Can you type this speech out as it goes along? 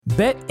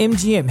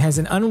BetMGM has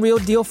an unreal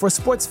deal for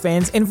sports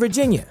fans in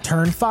Virginia.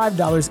 Turn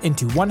 $5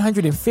 into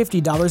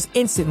 $150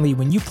 instantly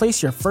when you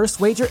place your first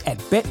wager at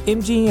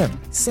BetMGM.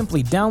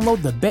 Simply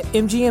download the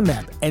BetMGM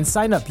app and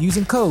sign up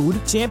using code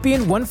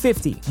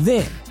Champion150.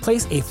 Then,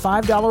 place a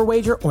 $5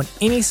 wager on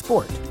any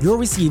sport. You'll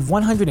receive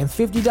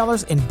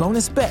 $150 in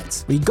bonus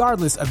bets,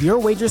 regardless of your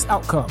wager's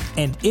outcome.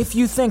 And if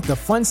you think the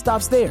fun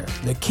stops there,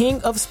 the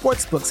King of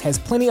Sportsbooks has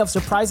plenty of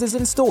surprises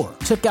in store.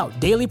 Check out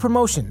daily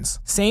promotions,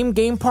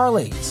 same-game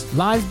parlays,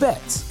 live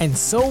bets, and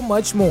so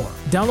much more.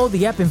 Download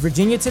the app in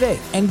Virginia today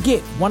and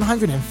get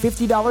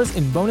 $150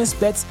 in bonus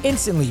bets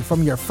instantly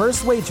from your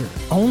first wager.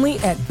 Only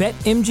at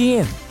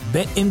BetMGM.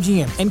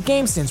 BetMGM and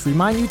GameSense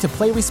remind you to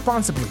play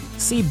responsibly.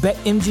 See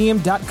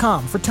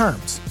BetMGM.com for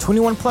terms.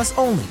 21 plus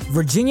only.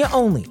 Virginia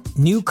only.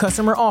 New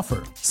customer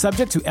offer.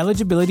 Subject to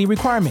eligibility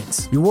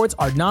requirements. Rewards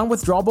are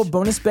non-withdrawable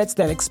bonus bets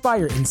that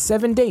expire in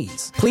 7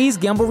 days. Please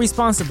gamble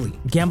responsibly.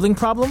 Gambling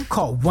problem?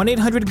 Call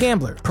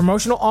 1-800-GAMBLER.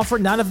 Promotional offer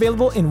not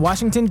available in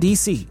Washington,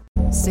 D.C.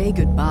 Say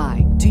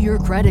goodbye to your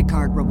credit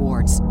card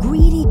rewards.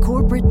 Greedy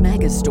corporate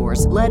mega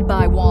stores, led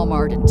by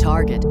Walmart and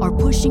Target, are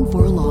pushing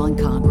for a law in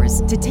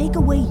Congress to take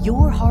away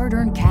your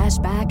hard-earned cash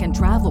back and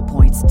travel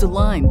points to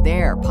line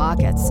their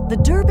pockets. The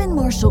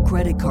Durbin-Marshall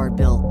credit card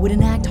bill would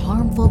enact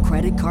harmful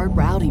credit card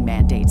routing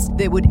mandates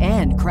that would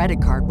end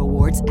credit card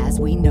rewards as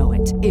we know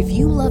it. If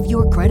you love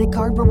your credit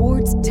card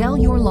rewards, tell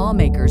your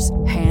lawmakers,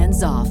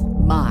 hands off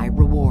my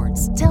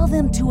rewards. Tell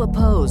them to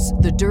oppose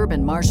the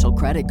Durbin-Marshall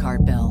credit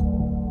card bill.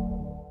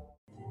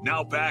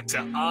 Now back to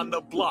On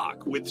the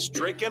Block with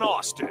Strick and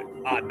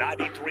Austin on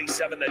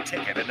 93.7 The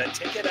Ticket and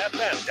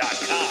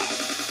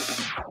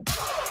theticketfm.com.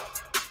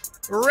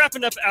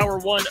 Wrapping up hour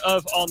one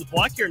of On the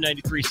Block here,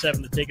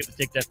 93.7 The Ticket,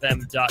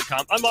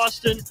 theticketfm.com. I'm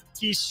Austin.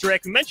 He's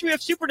Strick. Mentioned we have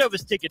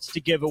Supernovas tickets to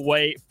give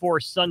away for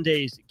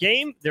Sunday's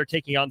game. They're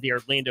taking on the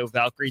Orlando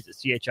Valkyries at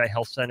CHI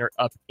Health Center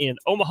up in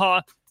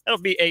Omaha.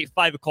 That'll be a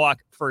 5 o'clock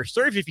first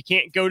serve. If you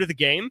can't go to the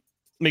game,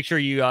 make sure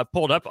you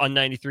pull it up on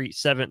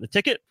 93.7 The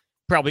Ticket.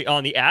 Probably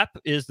on the app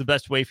is the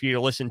best way for you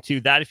to listen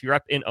to that if you're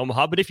up in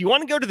Omaha. But if you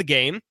want to go to the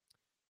game,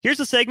 here's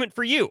a segment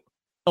for you.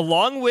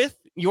 Along with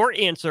your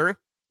answer,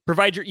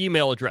 provide your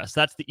email address.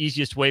 That's the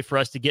easiest way for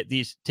us to get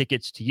these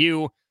tickets to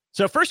you.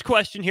 So first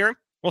question here,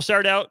 we'll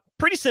start out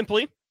pretty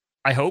simply,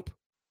 I hope,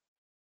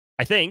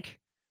 I think.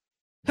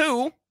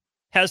 Who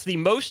has the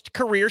most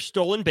career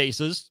stolen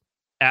bases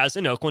as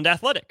an Oakland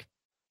Athletic?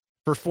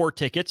 For 4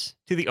 tickets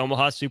to the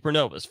Omaha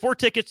Supernovas. 4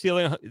 tickets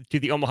to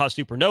the Omaha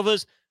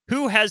Supernovas.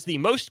 Who has the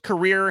most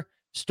career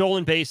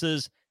stolen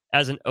bases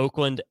as an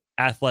Oakland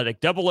Athletic?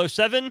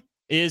 007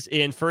 is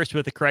in first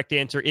with the correct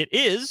answer. It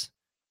is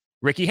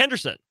Ricky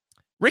Henderson.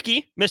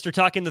 Ricky, Mr.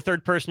 Talking the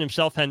third person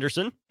himself,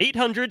 Henderson,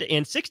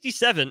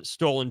 867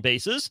 stolen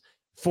bases.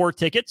 4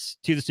 tickets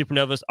to the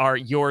Supernovas are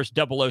yours,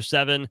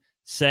 007.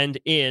 Send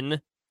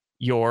in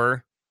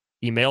your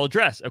email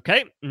address.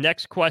 Okay,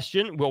 next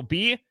question will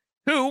be,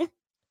 who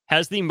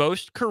has the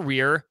most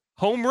career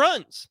home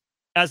runs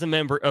as a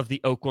member of the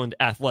Oakland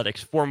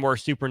Athletics? 4 more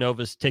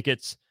Supernovas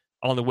tickets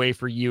on the way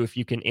for you if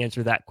you can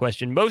answer that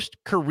question. Most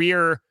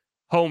career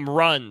home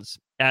runs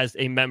as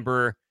a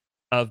member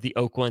of the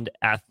Oakland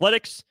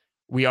Athletics.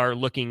 We are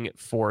looking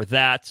for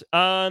that.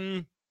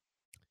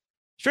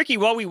 Stricky,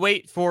 while we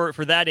wait for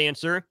that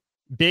answer,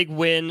 big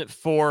win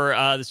for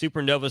the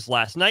Supernovas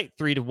last night,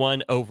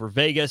 3-1 over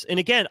Vegas. And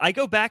again, I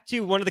go back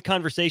to one of the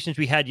conversations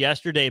we had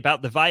yesterday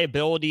about the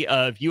viability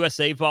of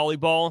USA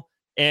volleyball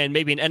and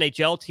maybe an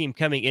NHL team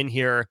coming in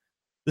here.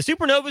 The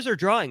Supernovas are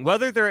drawing,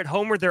 whether they're at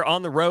home or they're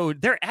on the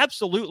road. They're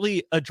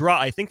absolutely a draw.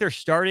 I think they're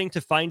starting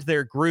to find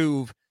their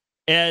groove.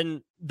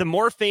 And the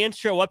more fans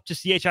show up to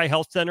CHI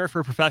Health Center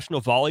for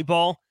professional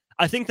volleyball,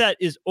 I think that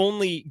is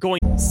only going.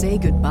 Say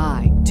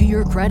goodbye to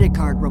your credit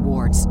card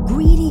rewards.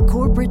 Greedy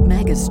corporate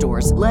mega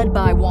stores, led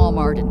by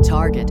Walmart and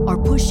Target,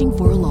 are pushing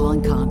for a law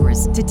in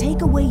Congress to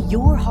take away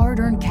your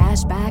hard-earned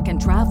cash back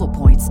and travel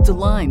points to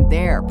line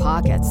their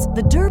pockets.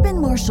 The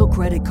Durbin-Marshall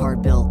credit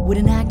card bill would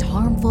enact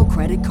harmful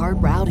credit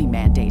card routing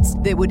mandates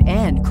that would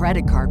end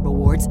credit card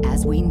rewards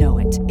as we know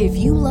it. If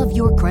you love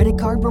your credit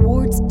card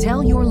rewards,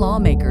 tell your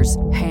lawmakers,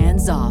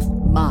 hands off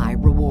my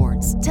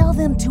rewards. Tell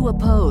them to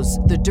oppose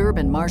the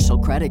Durbin-Marshall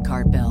credit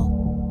card bill.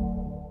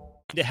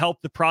 To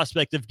help the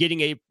prospect of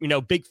getting a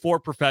Big Four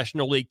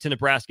professional league to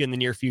Nebraska in the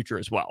near future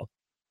as well.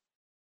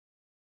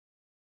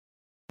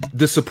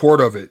 The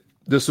support of it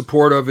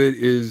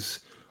is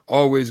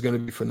always going to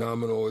be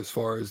phenomenal as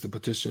far as the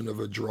petition of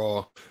a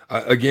draw.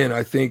 Again,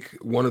 I think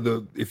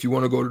if you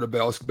want to go to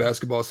the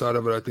basketball side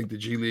of it, I think the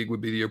G League would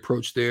be the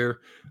approach there.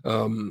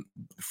 I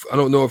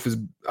don't know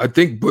I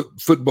think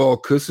football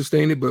could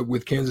sustain it, but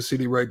with Kansas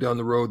City right down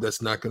the road,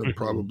 that's not going to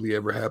probably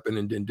ever happen.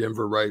 And then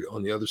Denver right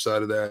on the other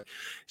side of that,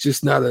 it's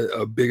just not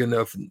a big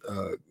enough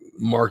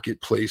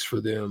marketplace for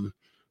them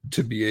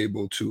to be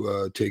able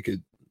to take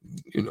it,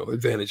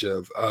 advantage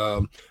of.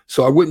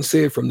 So I wouldn't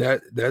say it from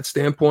that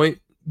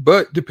standpoint.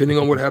 But depending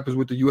on what happens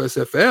with the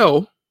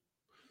USFL,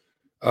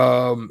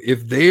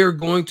 If they are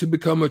going to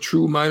become a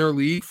true minor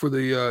league for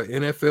the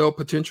NFL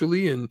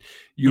potentially, and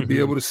you'll be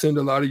able to send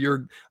a lot of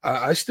your,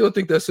 I still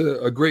think that's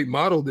a great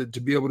model, that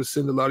to be able to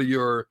send a lot of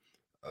your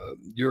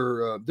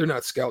they're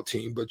not scout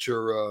team, but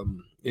your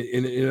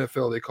in the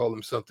NFL they call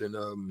them something.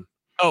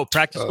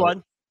 Practice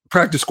squad.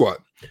 Practice squad.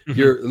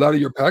 A lot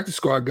of your practice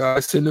squad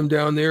guys, send them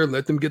down there,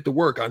 let them get the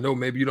work. I know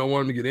maybe you don't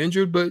want them to get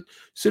injured, but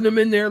send them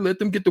in there, let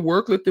them get the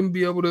work, let them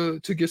be able to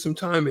get some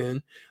time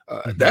in.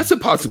 That's a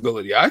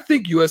possibility. I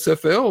think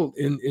USFL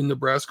in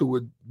Nebraska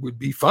would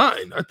be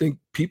fine. I think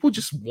people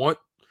just want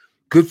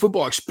good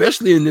football,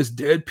 especially in this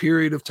dead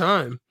period of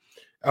time,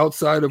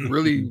 outside of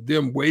really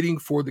them waiting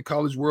for the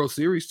College World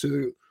Series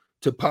to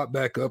pop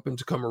back up and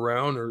to come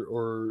around,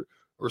 or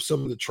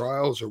some of the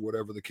trials or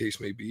whatever the case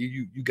may be.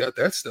 You got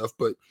that stuff,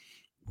 but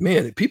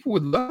man, people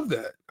would love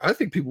that. I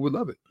think people would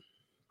love it.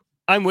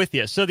 I'm with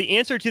you. So the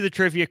answer to the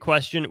trivia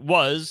question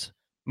was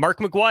Mark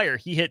McGwire.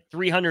 He hit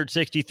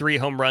 363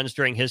 home runs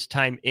during his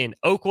time in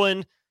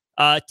Oakland.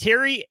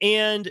 Terry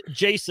and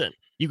Jason,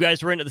 you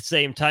guys were in at the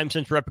same time.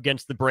 Since we're up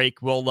against the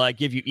break, we'll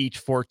give you each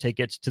 4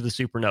 tickets to the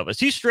Supernovas.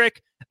 He's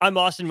Strick. I'm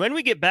Austin. When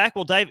we get back,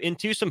 we'll dive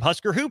into some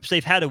Husker hoops.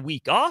 They've had a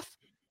week off.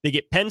 They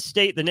get Penn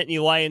State. The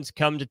Nittany Lions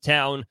come to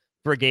town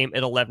for a game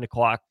at 11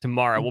 o'clock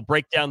tomorrow. We'll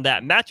break down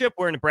that matchup,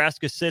 where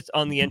Nebraska sits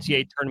on the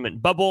NCAA tournament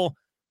bubble,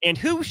 and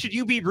who should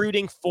you be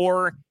rooting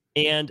for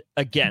and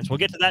against. We'll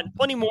get to that and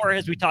plenty more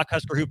as we talk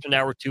Husker hoops in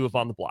hour 2 of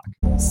On the Block.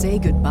 Say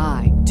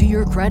goodbye to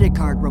your credit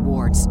card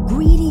rewards.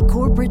 Greedy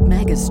corporate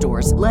mega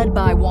stores, led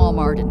by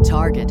Walmart and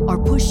Target, are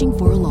pushing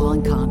for a law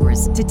in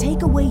Congress to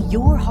take away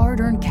your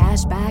hard-earned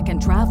cash back and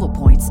travel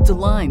points to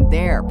line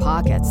their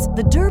pockets.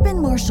 The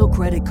Durbin-Marshall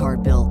credit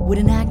card bill would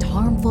enact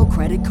harmful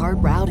credit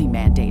card routing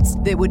mandates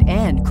that would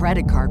end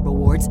credit card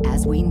rewards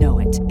as we know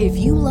it. If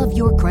you love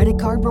your credit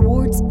card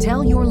rewards,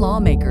 tell your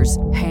lawmakers,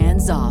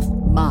 hands off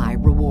my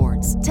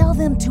rewards. Tell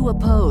them to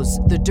oppose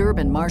the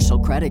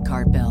Durbin-Marshall credit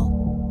card bill.